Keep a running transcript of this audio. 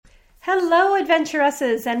Hello,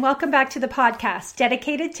 adventuresses, and welcome back to the podcast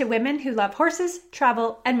dedicated to women who love horses,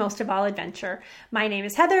 travel, and most of all, adventure. My name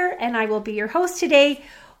is Heather, and I will be your host today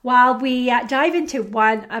while we dive into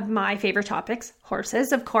one of my favorite topics,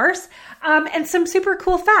 horses, of course, and some super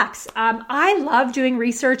cool facts. I love doing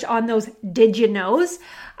research on those did you knows.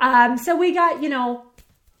 So we got,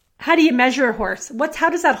 how do you measure a horse? How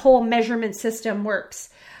does that whole measurement system works?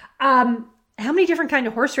 How many different kind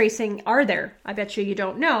of horse racing are there? I bet you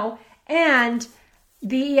don't know. And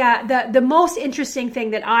the most interesting thing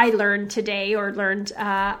that I learned today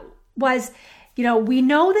was, we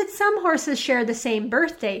know that some horses share the same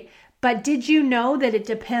birthday, but did you know that it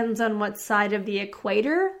depends on what side of the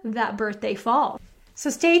equator that birthday falls? So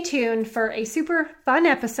stay tuned for a super fun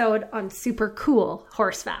episode on super cool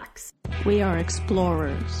horse facts. We are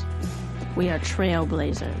explorers. We are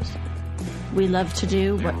trailblazers. We love to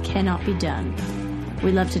do what cannot be done.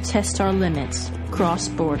 We love to test our limits, cross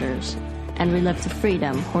borders, and we love the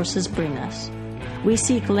freedom horses bring us. We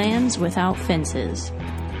seek lands without fences.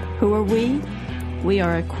 Who are we? We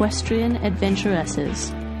are equestrian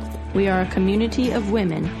adventuresses. We are a community of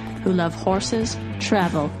women who love horses,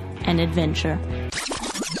 travel, and adventure.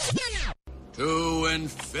 To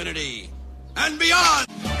infinity and beyond!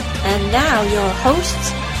 And now your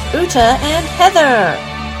hosts, Uta and Heather.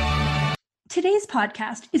 Today's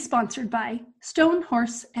podcast is sponsored by Stone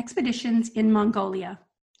Horse Expeditions in Mongolia.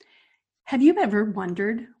 Have you ever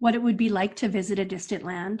wondered what it would be like to visit a distant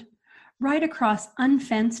land, ride across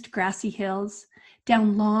unfenced grassy hills,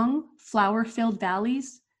 down long, flower-filled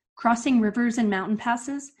valleys, crossing rivers and mountain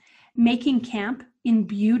passes, making camp in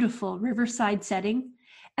beautiful riverside setting,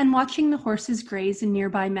 and watching the horses graze in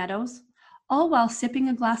nearby meadows, all while sipping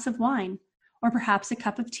a glass of wine, or perhaps a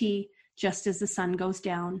cup of tea just as the sun goes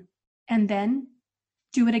down? And then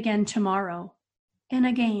do it again tomorrow, and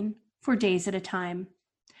again for days at a time.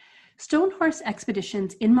 Stone Horse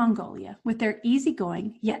Expeditions in Mongolia, with their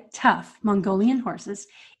easygoing yet tough Mongolian horses,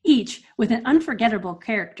 each with an unforgettable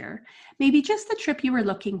character, may be just the trip you were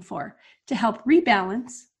looking for to help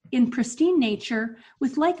rebalance in pristine nature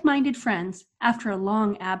with like-minded friends after a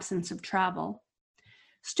long absence of travel.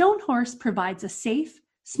 Stone Horse provides a safe,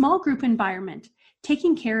 small group environment,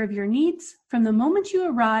 taking care of your needs from the moment you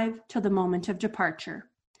arrive till the moment of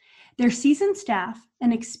departure. Their seasoned staff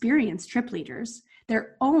and experienced trip leaders,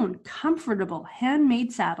 their own comfortable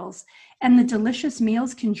handmade saddles, and the delicious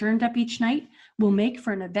meals conjured up each night will make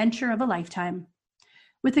for an adventure of a lifetime.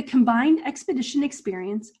 With a combined expedition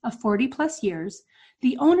experience of 40 plus years,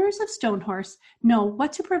 the owners of Stone Horse know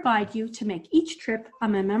what to provide you to make each trip a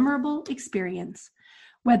memorable experience.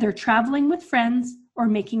 Whether traveling with friends or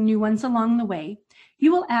making new ones along the way,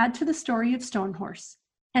 you will add to the story of Stone Horse,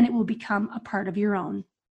 and it will become a part of your own.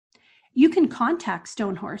 You can contact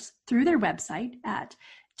Stone Horse through their website at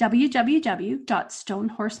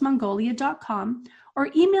www.stonehorsemongolia.com or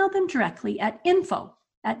email them directly at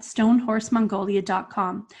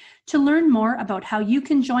info@stonehorsemongolia.com to learn more about how you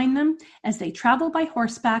can join them as they travel by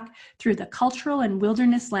horseback through the cultural and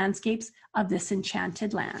wilderness landscapes of this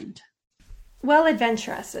enchanted land. Well,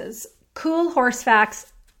 adventuresses, cool horse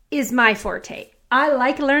facts is my forte. I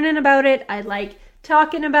like learning about it. I like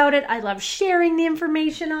talking about it. I love sharing the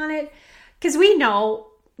information on it because we know,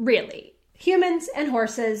 really, humans and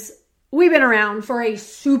horses, we've been around for a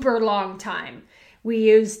super long time. We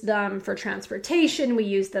use them for transportation. We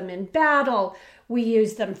use them in battle. We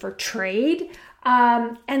use them for trade.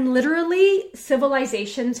 And literally,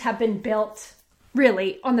 civilizations have been built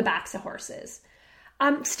really on the backs of horses.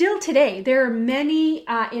 Still today, there are many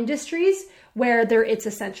industries where it's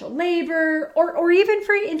essential labor or even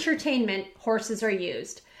for entertainment, horses are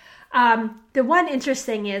used. The one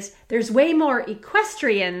interesting is there's way more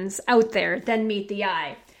equestrians out there than meet the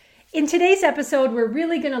eye. In today's episode, we're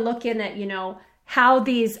really going to look in at, how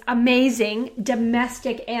these amazing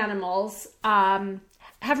domestic animals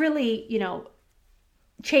have really,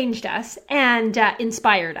 changed us and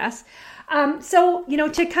inspired us. So,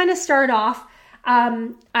 to kind of start off,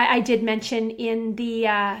 I did mention in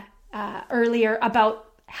the earlier about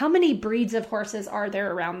how many breeds of horses are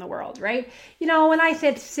there around the world, right? When I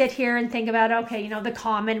sit here and think about, okay, the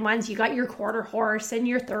common ones, you got your quarter horse and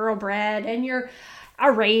your thoroughbred and your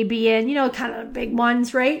Arabian, kind of big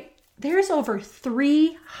ones, right? There's over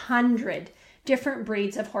 300 different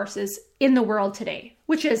breeds of horses in the world today,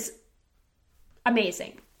 which is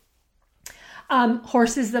amazing.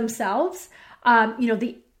 Horses themselves,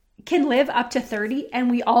 can live up to 30.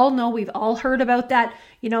 And we all know, we've all heard about that.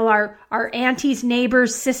 Our auntie's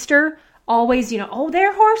neighbor's sister always,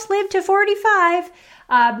 their horse lived to 45.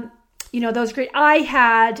 those great.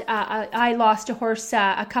 I lost a horse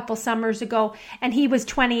a couple summers ago, and he was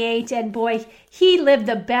 28, and boy, he lived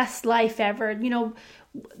the best life ever.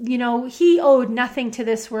 He owed nothing to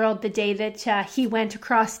this world the day that he went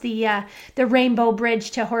across the Rainbow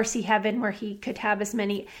Bridge to horsey heaven, where he could have as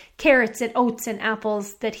many carrots and oats and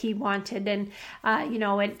apples that he wanted. And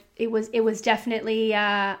it was definitely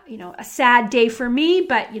a sad day for me.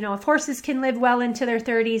 But if horses can live well into their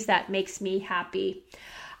 30s, that makes me happy.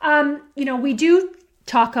 We do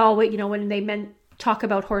talk when they talk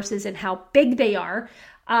about horses and how big they are.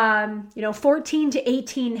 14 to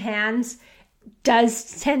 18 hands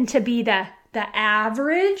does tend to be the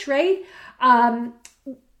average, right?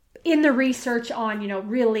 In the research on,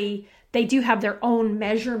 really, they do have their own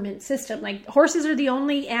measurement system. Like, horses are the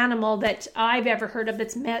only animal that I've ever heard of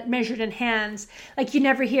that's measured in hands. Like, you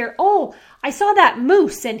never hear, oh, I saw that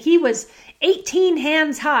moose and he was 18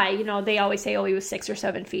 hands high. They always say, oh, he was 6 or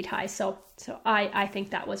 7 feet high. So I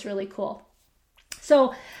think that was really cool.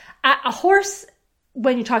 So a horse,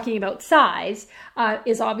 when you're talking about size,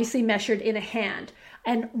 is obviously measured in a hand.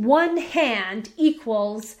 And one hand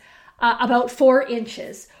equals about 4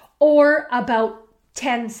 inches or about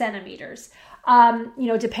 10 centimeters,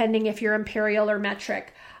 depending if you're imperial or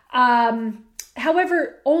metric.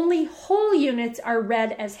 However, only whole units are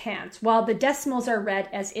read as hands, while the decimals are read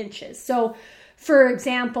as inches. So, for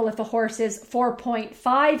example, if a horse is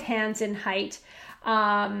 4.5 hands in height,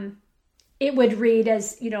 it would read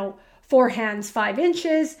as, 4 hands, 5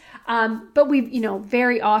 inches. But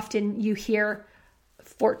very often you hear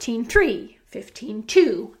 14.3,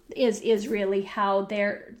 15.2 is really how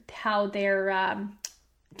they're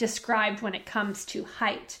described when it comes to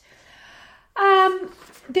height.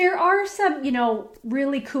 There are some,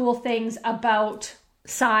 really cool things about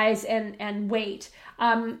size and weight.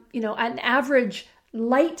 An average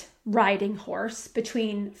light riding horse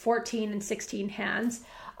between 14 and 16 hands.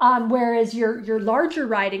 Whereas your larger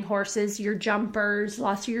riding horses, your jumpers,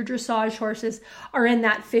 lots of your dressage horses are in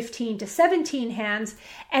that 15 to 17 hands.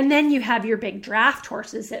 And then you have your big draft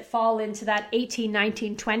horses that fall into that 18,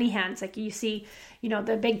 19, 20 hands. Like you see,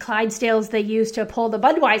 the big Clydesdales they use to pull the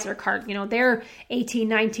Budweiser cart, they're 18,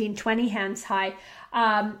 19, 20 hands high.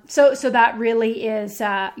 So that really is,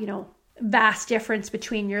 vast difference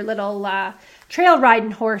between your little trail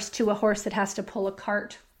riding horse to a horse that has to pull a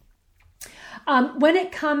cart. When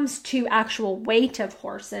it comes to actual weight of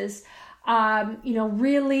horses,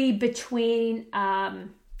 really between,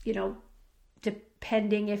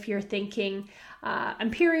 depending if you're thinking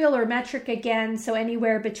imperial or metric again, so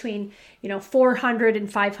anywhere between, 400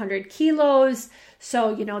 and 500 kilos.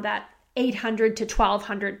 So, that 800 to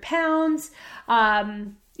 1,200 pounds.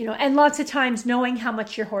 And lots of times knowing how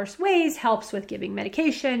much your horse weighs helps with giving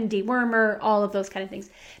medication, dewormer, all of those kind of things.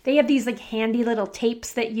 They have these like handy little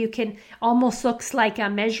tapes that you can, almost looks like a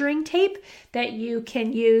measuring tape that you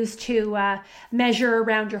can use to measure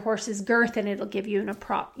around your horse's girth, and it'll give you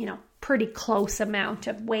pretty close amount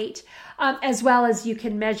of weight. As well as you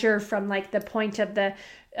can measure from like the point of the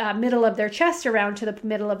middle of their chest around to the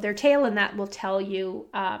middle of their tail, and that will tell you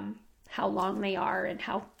how long they are and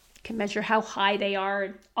can measure how high they are,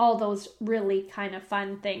 and all those really kind of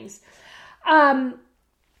fun things. One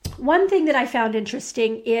thing that I found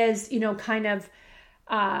interesting is,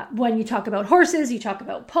 when you talk about horses, you talk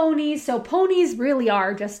about ponies. So ponies really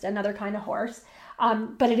are just another kind of horse,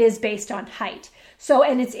 but it is based on height. So,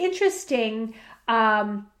 and it's interesting,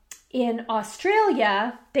 in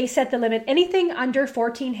Australia, they set the limit, anything under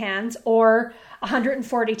 14 hands or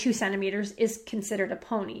 142 centimeters is considered a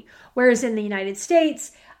pony. Whereas in the United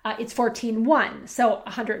States, it's 14.1, so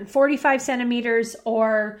 145 centimeters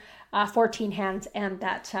or 14 hands and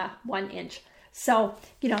that 1 inch. So,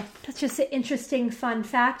 that's just an interesting fun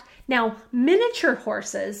fact. Now, miniature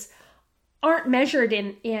horses aren't measured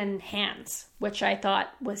in hands, which I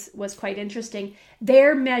thought was quite interesting.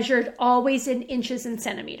 They're measured always in inches and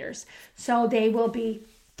centimeters. So they will be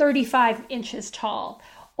 35 inches tall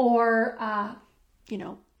or,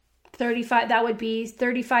 35, that would be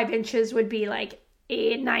 35 inches would be like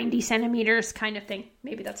 90 centimeters kind of thing.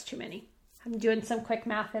 Maybe that's too many. I'm doing some quick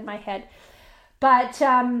math in my head. But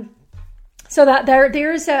so that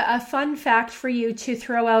there's a fun fact for you to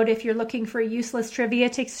throw out if you're looking for useless trivia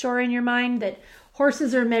to store in your mind, that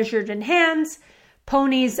horses are measured in hands.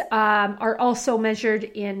 Ponies are also measured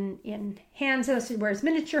in hands, whereas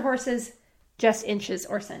miniature horses, just inches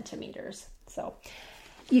or centimeters. So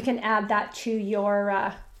you can add that to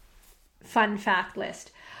your fun fact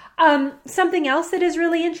list. Something else that is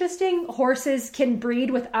really interesting, horses can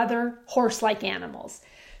breed with other horse-like animals.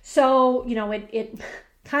 So, it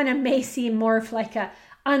kind of may seem more of like a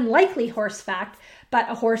unlikely horse fact, but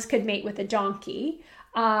a horse could mate with a donkey,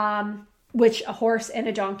 which a horse and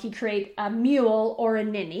a donkey create a mule or a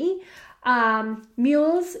ninny.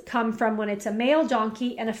 Mules come from when it's a male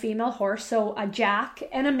donkey and a female horse, so a jack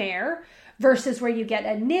and a mare, versus where you get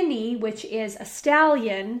a ninny, which is a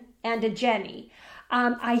stallion and a jenny.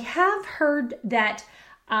 I have heard that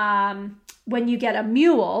when you get a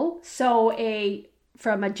mule, so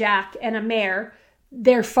from a jack and a mare,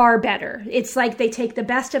 they're far better. It's like they take the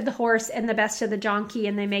best of the horse and the best of the donkey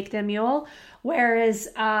and they make the mule. Whereas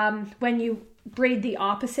when you breed the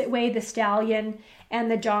opposite way, the stallion and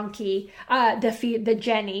the donkey, the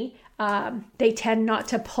jenny, they tend not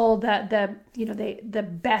to pull the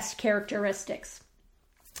best characteristics.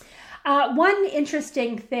 One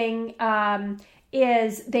interesting thing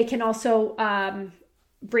is they can also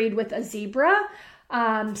breed with a zebra.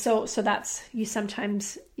 So that's, you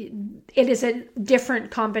sometimes, it is a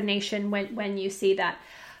different combination when you see that.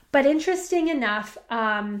 But interesting enough,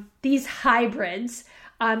 these hybrids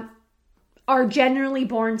are generally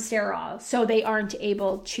born sterile, so they aren't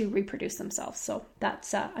able to reproduce themselves. So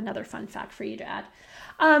that's another fun fact for you to add.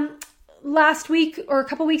 Last week or a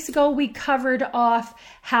couple weeks ago, we covered off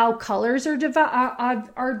how colors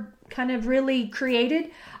are kind of really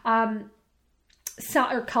created.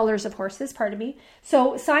 Or colors of horses, pardon me.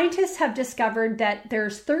 So scientists have discovered that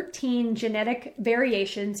there's 13 genetic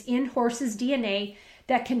variations in horses' DNA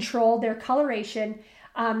that control their coloration.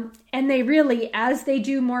 And they really, as they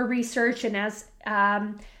do more research and as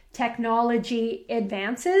technology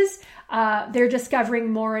advances, they're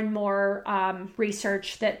discovering more and more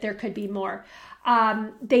research that there could be more.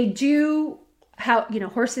 They do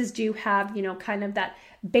horses do have, kind of that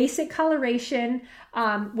basic coloration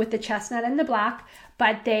with the chestnut and the black,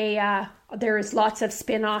 but there is lots of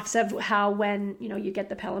spin-offs of how when, you get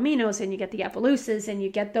the Palominos and you get the Appaloosas and you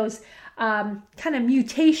get those kind of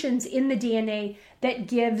mutations in the DNA that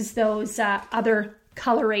gives those other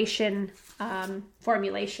coloration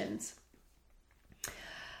formulations.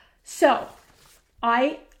 So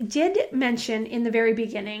I did mention in the very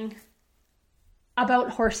beginning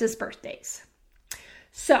about horses' birthdays.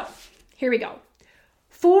 So here we go.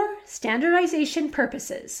 For standardization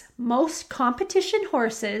purposes, most competition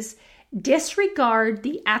horses disregard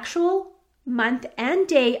the actual month and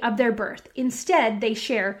day of their birth. Instead, they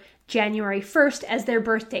share January 1st as their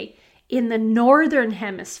birthday in the northern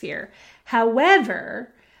hemisphere.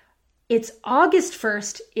 However, it's August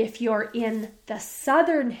 1st if you're in the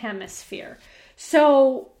southern hemisphere.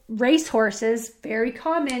 So race horses, very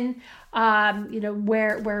common,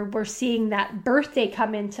 where we're seeing that birthday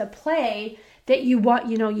come into play, that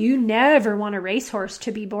you never want a racehorse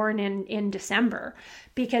to be born in December,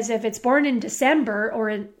 because if it's born in December or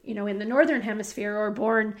in the northern hemisphere, or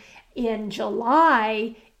born in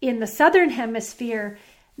July in the southern hemisphere,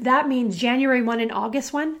 that means January 1 and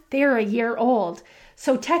August 1, they're a year old.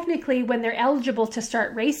 So technically when they're eligible to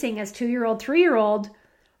start racing as 2-year-old, 3-year-old,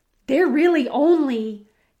 they're really only,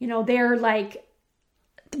 they're like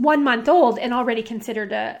 1 month old and already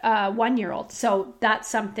considered a 1-year-old. So that's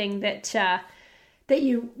something that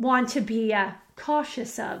you want to be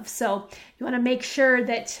cautious of. So you want to make sure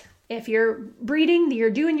that if you're breeding, that you're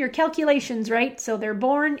doing your calculations right. So they're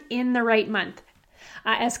born in the right month,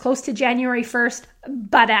 as close to January 1st,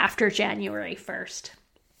 but after January 1st.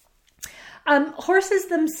 Horses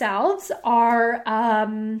themselves are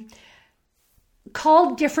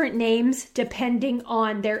called different names depending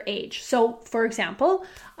on their age. So, for example,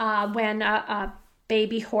 when a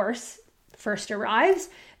baby horse first arrives,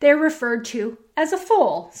 they're referred to as a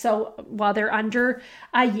foal. So while they're under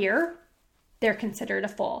a year, they're considered a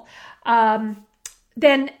foal.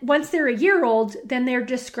 Then once they're a year old, then they're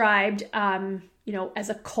described, as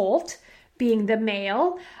a colt being the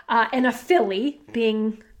male, and a filly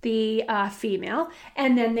being the female.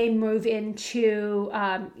 And then they move into,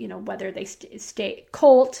 whether they stay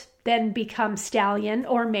colt, then become stallion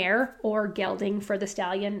or mare, or gelding for the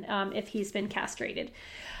stallion if he's been castrated.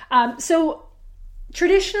 So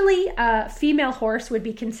traditionally, a female horse would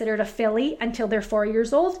be considered a filly until they're 4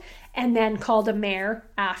 years old, and then called a mare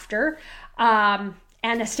after.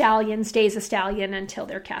 And a stallion stays a stallion until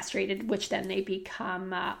they're castrated, which then they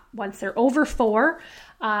become, once they're over 4,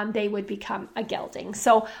 they would become a gelding.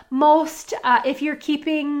 So most, if you're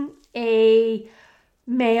keeping a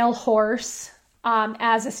male horse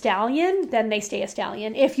as a stallion, then they stay a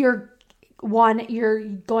stallion. If you're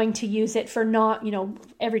going to use it for not,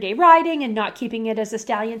 everyday riding and not keeping it as a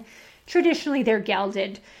stallion, traditionally they're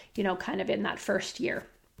gelded, kind of in that first year.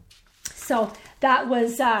 So that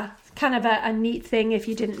was kind of a neat thing if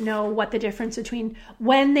you didn't know what the difference between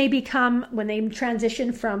when they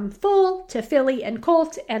transition from foal to filly and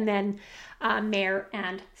colt, and then mare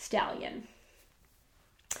and stallion.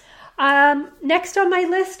 Next on my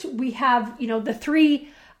list, we have, the three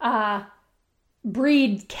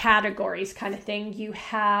breed categories kind of thing. You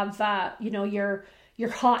have, your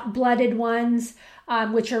hot-blooded ones,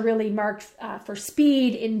 which are really marked for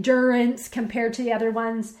speed, endurance compared to the other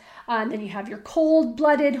ones. Then you have your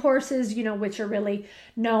cold-blooded horses, which are really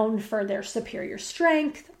known for their superior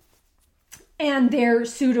strength and their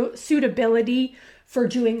suitability for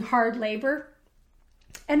doing hard labor.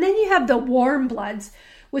 And then you have the warm bloods,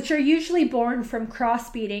 which are usually born from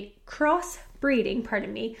crossbreeding,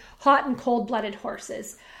 hot and cold-blooded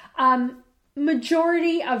horses.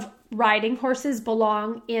 Majority of riding horses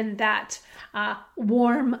belong in that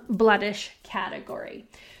warm bloodish category.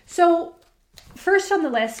 So first on the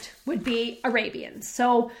list would be Arabians.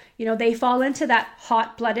 So, they fall into that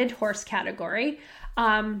hot-blooded horse category.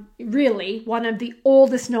 Really one of the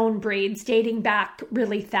oldest known breeds, dating back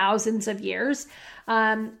really thousands of years.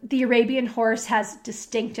 The Arabian horse has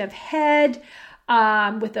distinctive head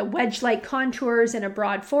with a wedge-like contours and a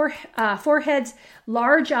broad foreheads,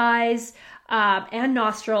 large eyes, and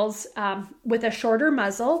nostrils with a shorter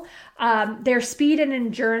muzzle. Their speed and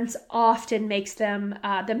endurance often makes them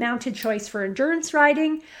the mounted choice for endurance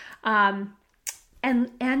riding. And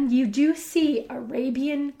you do see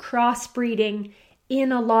Arabian crossbreeding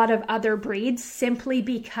in a lot of other breeds simply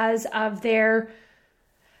because of their,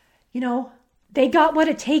 they got what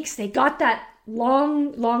it takes. They got that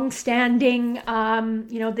long standing,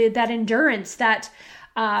 that endurance that,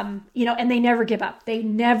 and they never give up. They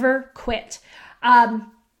never quit.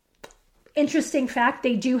 Interesting fact,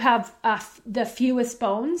 they do have the fewest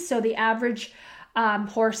bones. So the average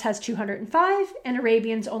horse has 205 and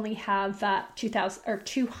Arabians only have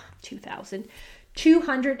 203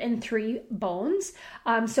 bones.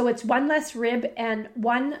 So it's one less rib and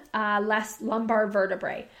one less lumbar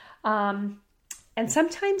vertebrae. And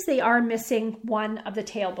sometimes they are missing one of the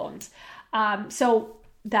tailbones. So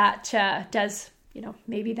that does,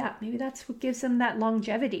 maybe that's what gives them that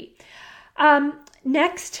longevity.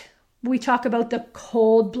 Next, we talk about the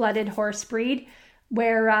cold-blooded horse breed,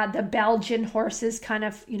 where the Belgian horses kind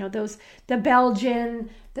of, the Belgian,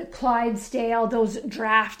 the Clydesdale, those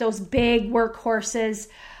big work horses,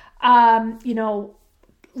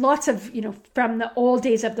 lots of, from the old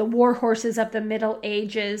days of the war horses of the Middle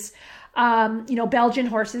Ages, Belgian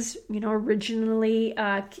horses, originally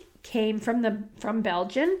came from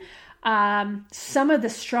Belgium. Some of the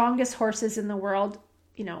strongest horses in the world,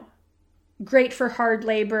 great for hard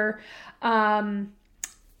labor.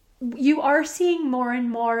 You are seeing more and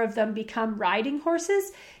more of them become riding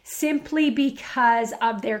horses simply because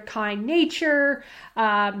of their kind nature,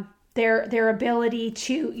 their ability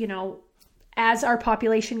to, as our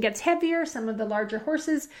population gets heavier, some of the larger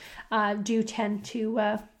horses do tend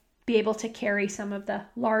to be able to carry some of the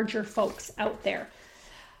larger folks out there.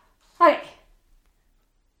 Okay.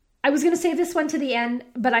 I was going to save this one to the end,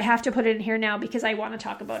 but I have to put it in here now because I want to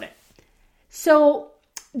talk about it. So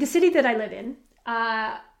the city that I live in,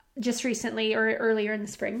 just recently or earlier in the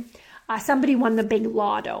spring, somebody won the big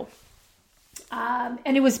lotto.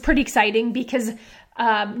 And it was pretty exciting because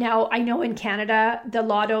now I know in Canada, the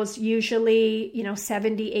lotto's usually,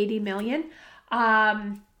 70, 80 million.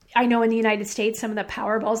 I know in the United States, some of the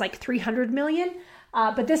Powerball's like 300 million.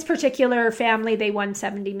 But this particular family, they won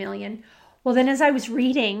 70 million. Well, then as I was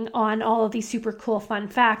reading on all of these super cool fun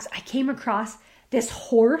facts, I came across this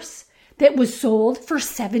horse that was sold for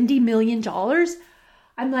 $70 million.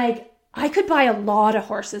 I'm like, I could buy a lot of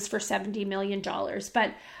horses for $70 million,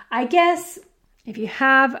 but I guess if you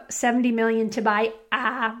have $70 million to buy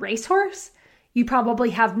a racehorse, you probably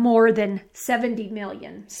have more than 70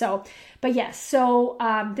 million. So, but yes, so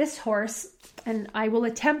this horse, and I will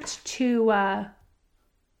attempt to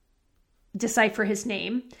decipher his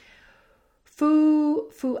name,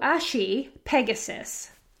 Fuashi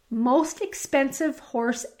Pegasus, most expensive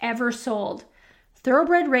horse ever sold.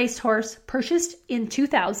 Thoroughbred racehorse purchased in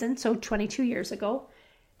 2000, so 22 years ago,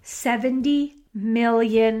 $70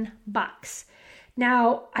 million.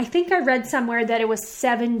 Now, I think I read somewhere that it was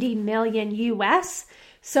 70 million US.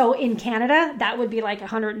 So in Canada, that would be like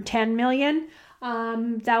 110 million.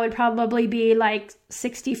 That would probably be like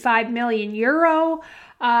 65 million euro.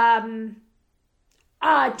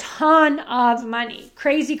 A ton of money.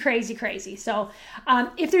 Crazy, crazy, crazy. So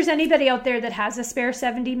if there's anybody out there that has a spare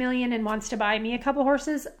 70 million and wants to buy me a couple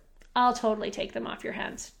horses, I'll totally take them off your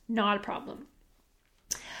hands. Not a problem.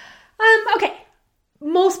 Okay.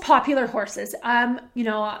 Most popular horses.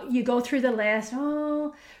 You go through the list.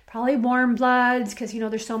 probably warm bloods because,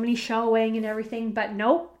 there's so many showing and everything. But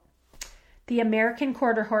nope, the American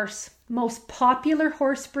quarter horse, most popular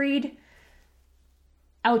horse breed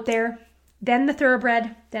out there, then the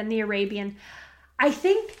thoroughbred, then the Arabian. I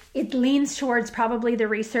think it leans towards probably the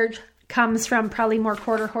research comes from probably more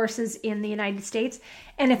quarter horses in the United States.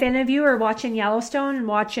 And if any of you are watching Yellowstone and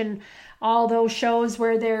watching all those shows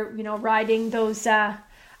where they're, riding those, all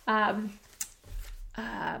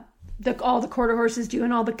the quarter horses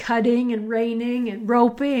doing all the cutting and reining and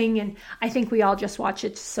roping. And I think we all just watch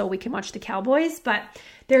it so we can watch the cowboys, but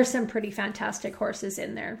there's some pretty fantastic horses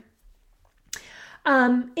in there.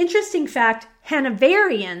 Interesting fact,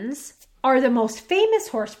 Hanoverians are the most famous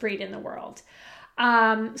horse breed in the world.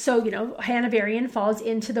 Hanoverian falls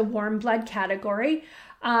into the warm blood category.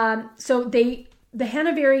 The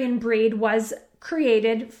Hanoverian breed was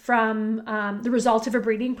created from the result of a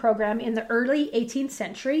breeding program in the early 18th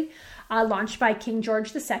century, launched by King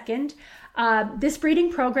George II. This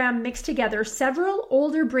breeding program mixed together several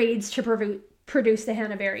older breeds to produce the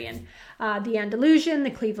Hanoverian. The Andalusian,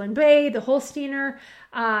 the Cleveland Bay, the Holsteiner,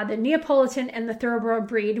 the Neapolitan, and the Thoroughbred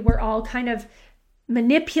breed were all kind of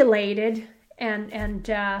manipulated and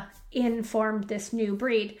informed this new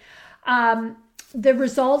breed. The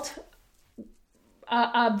result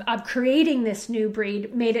of creating this new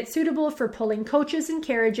breed made it suitable for pulling coaches and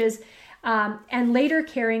carriages and later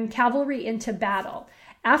carrying cavalry into battle.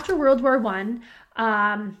 After World War I,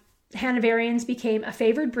 Hanoverians became a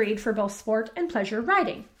favored breed for both sport and pleasure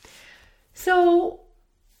riding. So,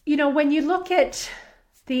 when you look at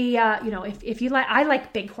the, if you like, I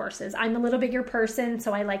like big horses. I'm a little bigger person,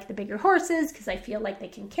 so I like the bigger horses because I feel like they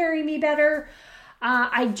can carry me better.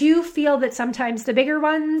 I do feel that sometimes the bigger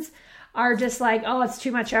ones are just like, oh, it's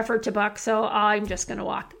too much effort to buck, so I'm just going to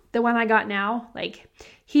walk. The one I got now,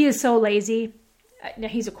 he is so lazy. Now,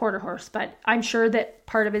 he's a quarter horse, but I'm sure that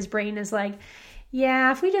part of his brain is like,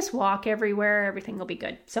 yeah, if we just walk everywhere, everything will be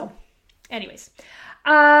good. So anyways,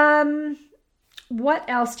 what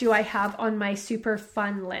else do I have on my super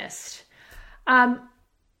fun list?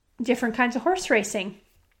 Different kinds of horse racing.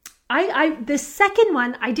 The second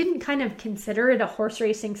one, I didn't kind of consider it a horse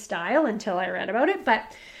racing style until I read about it. But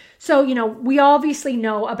so, we obviously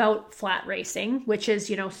know about flat racing, which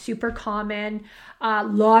is, super common,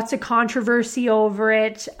 lots of controversy over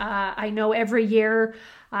it. I know every year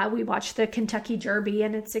we watch the Kentucky Derby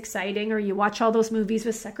and it's exciting, or you watch all those movies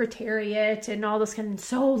with Secretariat and all those kind of,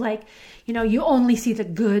 so you only see the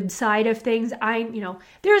good side of things.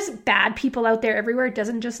 There's bad people out there everywhere. It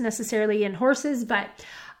doesn't just necessarily in horses, but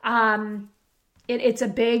it's a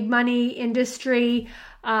big money industry.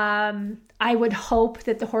 I would hope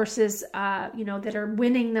that the horses, that are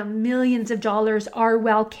winning the millions of dollars are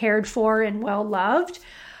well cared for and well loved.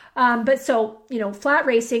 Flat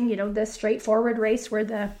racing, the straightforward race where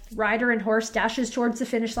the rider and horse dashes towards the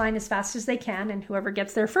finish line as fast as they can, and whoever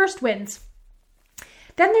gets there first wins.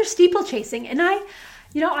 Then there's steeplechasing. And I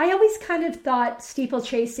always kind of thought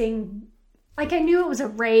steeplechasing, I knew it was a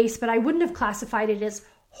race, but I wouldn't have classified it as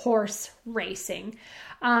horse racing.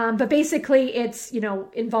 But basically it's,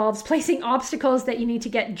 involves placing obstacles that you need to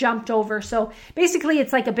get jumped over. So basically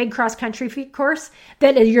it's like a big cross country course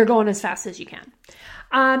that you're going as fast as you can.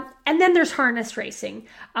 And then there's harness racing,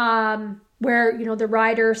 where, the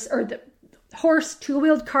riders or the horse,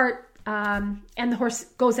 two-wheeled cart, and the horse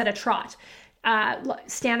goes at a trot.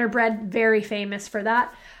 Standardbred, very famous for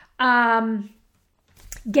that.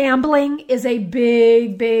 Gambling is a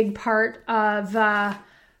big part of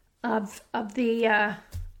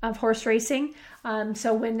horse racing.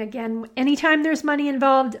 So anytime there's money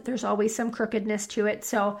involved, there's always some crookedness to it.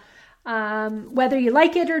 So, whether you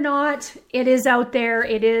like it or not, it is out there.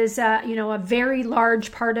 It is, a very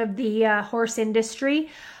large part of the horse industry.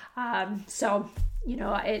 It's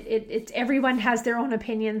everyone has their own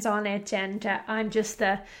opinions on it, and I'm just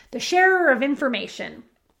the sharer of information.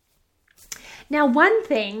 Now, one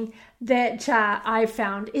thing that I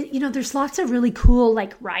found, there's lots of really cool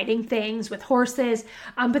riding things with horses,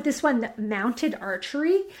 but this one, mounted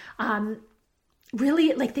archery,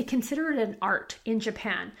 really they consider it an art in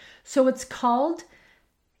Japan. So it's called,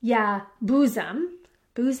 buzame,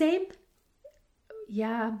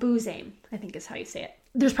 I think is how you say it.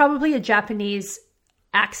 There's probably a Japanese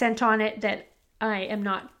accent on it that I am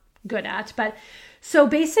not good at, but so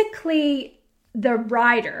basically the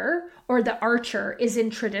rider or the archer is in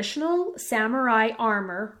traditional samurai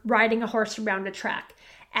armor riding a horse around a track.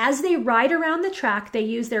 As they ride around the track, they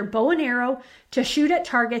use their bow and arrow to shoot at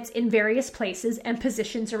targets in various places and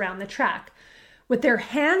positions around the track. With their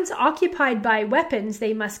hands occupied by weapons,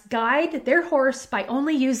 they must guide their horse by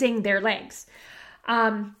only using their legs.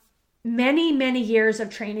 many, many years of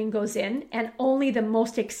training goes in, and only the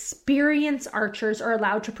most experienced archers are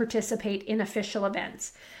allowed to participate in official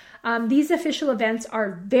events. These official events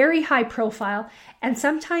are very high profile, and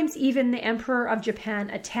sometimes even the Emperor of Japan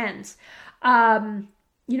attends.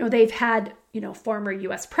 They've had, former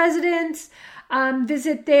US presidents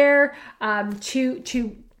visit there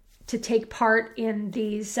to take part in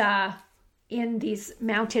these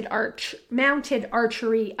mounted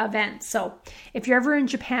archery events. So if you're ever in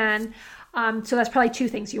Japan, so that's probably two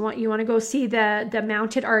things. You want to go see the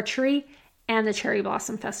mounted archery and the Cherry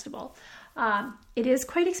Blossom Festival. It is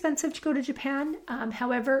quite expensive to go to Japan.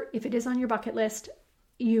 However, if it is on your bucket list,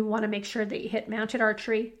 you want to make sure that you hit mounted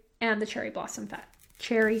archery and the Cherry Blossom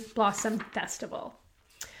Festival.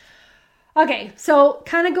 Okay, so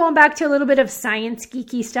kind of going back to a little bit of science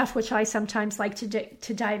geeky stuff, which I sometimes like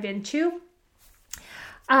to dive into.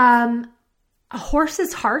 A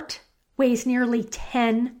horse's heart weighs nearly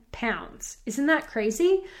 10 pounds. Isn't that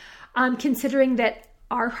crazy? Considering that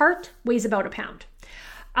our heart weighs about a pound.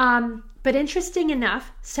 But interesting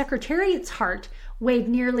enough, Secretariat's heart weighed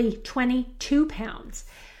nearly 22 pounds,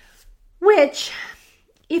 which,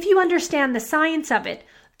 if you understand the science of it,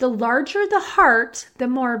 the larger the heart, the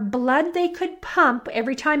more blood they could pump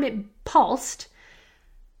every time it pulsed,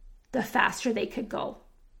 the faster they could go.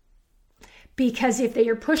 Because if they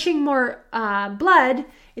are pushing more blood,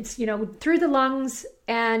 it's, through the lungs,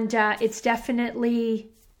 and it's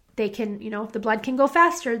definitely, they can, the blood can go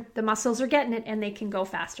faster, the muscles are getting it, and they can go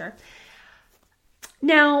faster.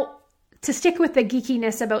 Now, to stick with the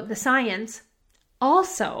geekiness about the science,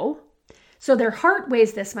 also, so their heart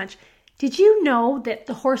weighs this much. Did you know that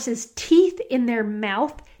the horse's teeth in their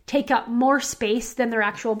mouth take up more space than their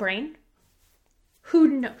actual brain?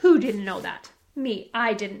 Who didn't know that? Me,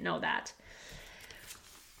 I didn't know that.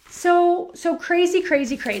 So crazy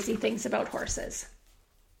things about horses.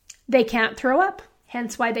 They can't throw up,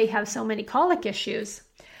 hence why they have so many colic issues.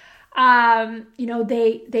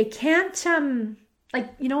 They can't,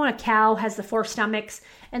 when a cow has the 4 stomachs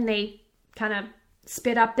and they kind of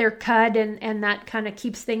spit up their cud and that kind of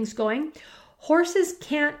keeps things going. Horses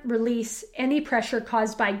can't release any pressure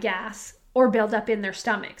caused by gas or buildup in their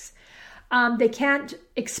stomachs. They can't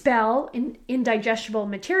expel indigestible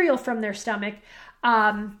material from their stomach,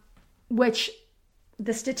 which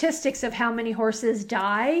the statistics of how many horses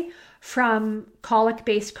die from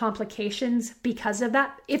colic-based complications because of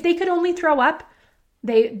that. If they could only throw up,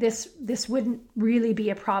 this wouldn't really be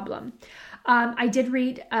a problem. I did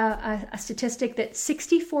read a statistic that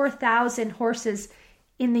 64,000 horses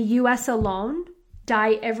in the U.S. alone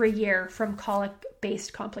die every year from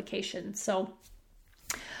colic-based complications. So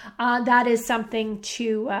that is something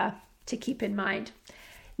to keep in mind.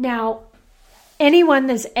 Now, anyone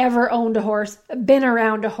that's ever owned a horse, been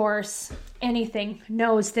around a horse, anything,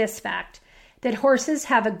 knows this fact, that horses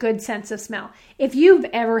have a good sense of smell. If you've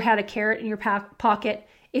ever had a carrot in your pocket,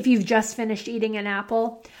 if you've just finished eating an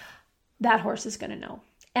apple, that horse is going to know.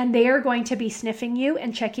 And they are going to be sniffing you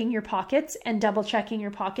and checking your pockets and double checking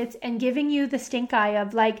your pockets and giving you the stink eye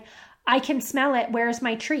of I can smell it. Where's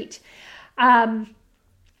my treat? But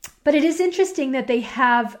it is interesting that they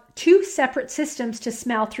have 2 separate systems to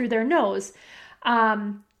smell through their nose.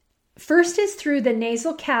 First is through the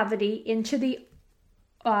nasal cavity into the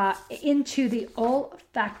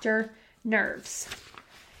olfactory nerves.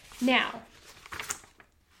 Now,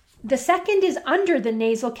 the second is under the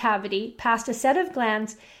nasal cavity, past a set of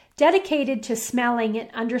glands dedicated to smelling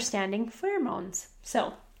and understanding pheromones.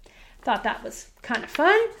 So, thought that was kind of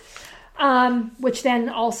fun. Which then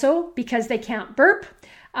also, because they can't burp,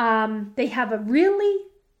 they have a really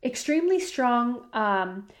extremely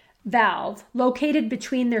strong valve located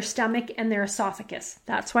between their stomach and their esophagus.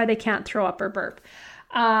 That's why they can't throw up or burp.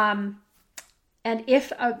 And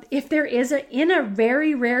if there is in a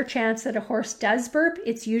very rare chance that a horse does burp,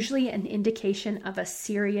 it's usually an indication of a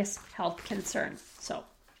serious health concern. So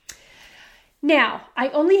now I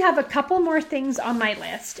only have a couple more things on my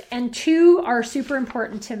list, and 2 are super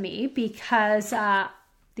important to me because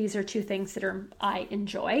these are 2 things that I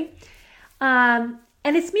enjoy. And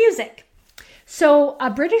it's music. So a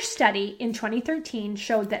British study in 2013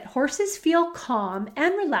 showed that horses feel calm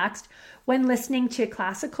and relaxed when listening to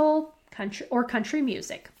classical country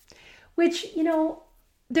music, which,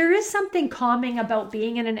 there is something calming about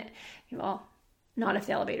being in not if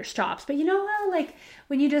the elevator stops, but how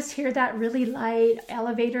when you just hear that really light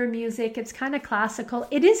elevator music, it's kind of classical.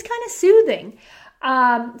 It is kind of soothing.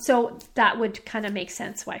 So that would kind of make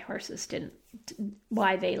sense why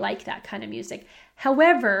they like that kind of music.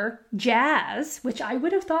 However, jazz, which I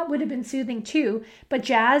would have thought would have been soothing too, but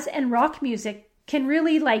jazz and rock music can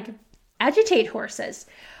really agitate horses.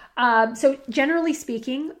 So generally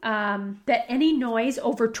speaking, that any noise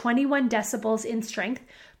over 21 decibels in strength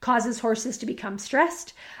causes horses to become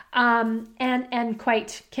stressed, and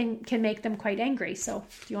quite can make them quite angry. So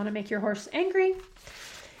if you want to make your horse angry,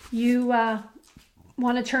 you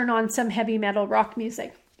want to turn on some heavy metal rock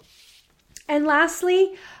music. And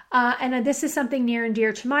lastly, and this is something near and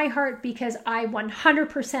dear to my heart because I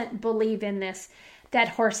 100% believe in this, that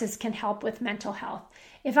horses can help with mental health.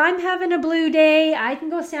 If I'm having a blue day, I can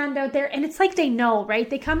go stand out there, and it's like they know, right?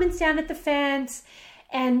 They come and stand at the fence,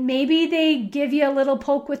 and maybe they give you a little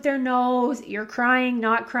poke with their nose. You're crying,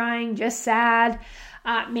 not crying, just sad,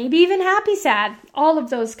 maybe even happy sad, all of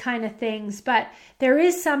those kind of things. But there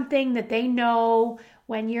is something that they know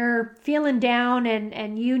when you're feeling down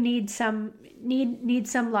and you need some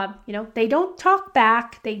love. You know, they don't talk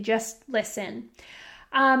back, they just listen.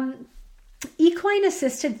 Equine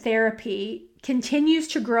assisted therapy continues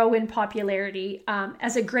to grow in popularity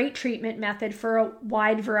as a great treatment method for a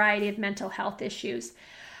wide variety of mental health issues.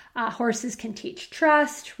 Horses can teach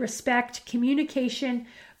trust, respect, communication,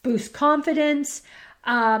 boost confidence.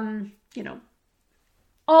 You know,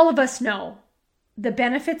 all of us know the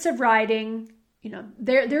benefits of riding. You know,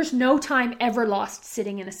 there's no time ever lost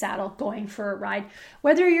sitting in a saddle, going for a ride.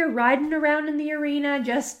 Whether you're riding around in the arena,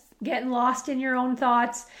 just getting lost in your own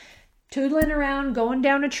thoughts, tootling around, going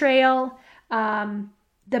down a trail,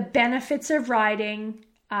 the benefits of riding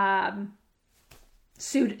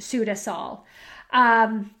suit us all.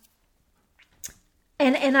 And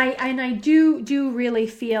I do really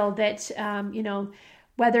feel that you know,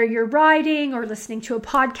 whether you're riding or listening to a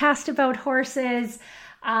podcast about horses,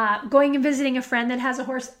 going and visiting a friend that has a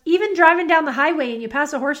horse, even driving down the highway and you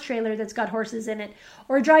pass a horse trailer that's got horses in it,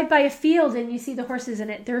 or drive by a field and you see the horses in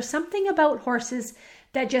it. There's something about horses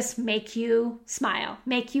that just make you smile,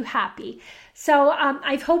 make you happy. So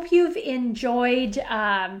I hope you've enjoyed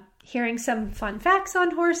hearing some fun facts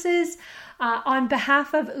on horses. On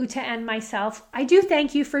behalf of Uta and myself, I do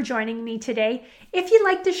thank you for joining me today. If you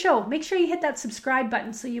like the show, make sure you hit that subscribe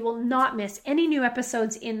button so you will not miss any new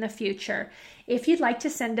episodes in the future. If you'd like to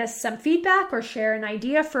send us some feedback or share an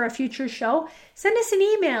idea for a future show, send us an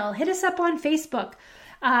email, hit us up on Facebook.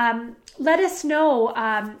 Let us know,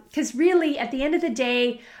 because really at the end of the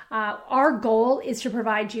day, our goal is to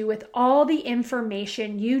provide you with all the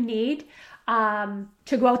information you need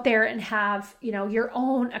to go out there and have, you know, your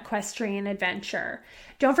own equestrian adventure.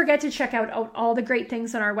 Don't forget to check out all the great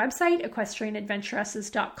things on our website,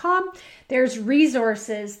 equestrianadventuresses.com. There's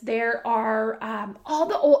resources. There are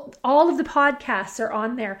all of the podcasts are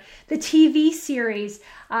on there. The TV series.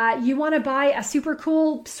 You want to buy a super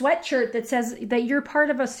cool sweatshirt that says that you're part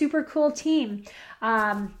of a super cool team.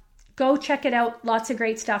 Go check it out. Lots of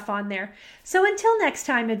great stuff on there. So until next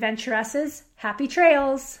time, adventuresses, happy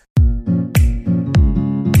trails.